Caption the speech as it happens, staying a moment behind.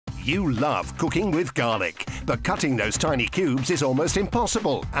You love cooking with garlic, but cutting those tiny cubes is almost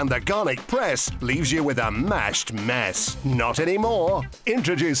impossible, and the garlic press leaves you with a mashed mess. Not anymore.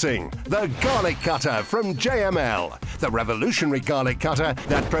 Introducing the Garlic Cutter from JML, the revolutionary garlic cutter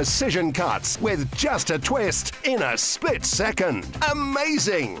that precision cuts with just a twist in a split second.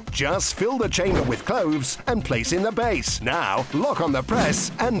 Amazing! Just fill the chamber with cloves and place in the base. Now, lock on the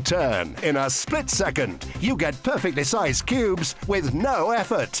press and turn. In a split second, you get perfectly sized cubes with no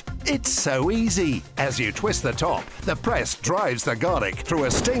effort. It's so easy. As you twist the top, the press drives the garlic through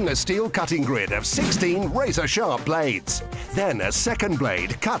a stainless steel cutting grid of 16 razor-sharp blades. Then a second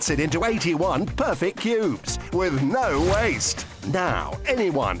blade cuts it into 81 perfect cubes with no waste. Now,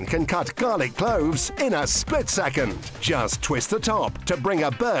 anyone can cut garlic cloves in a split second. Just twist the top to bring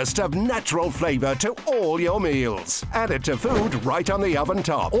a burst of natural flavor to all your meals. Add it to food right on the oven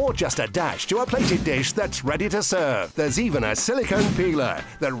top, or just a dash to a plated dish that's ready to serve. There's even a silicone peeler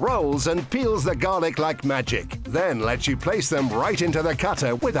that rolls and peels the garlic like magic, then lets you place them right into the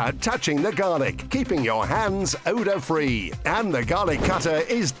cutter without touching the garlic, keeping your hands odor-free. And the garlic cutter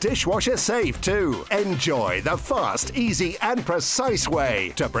is dishwasher safe too. Enjoy the fast, easy and precise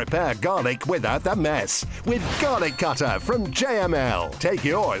way to prepare garlic without the mess with Garlic Cutter from JML. Take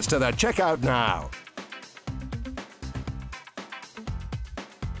yours to the checkout now.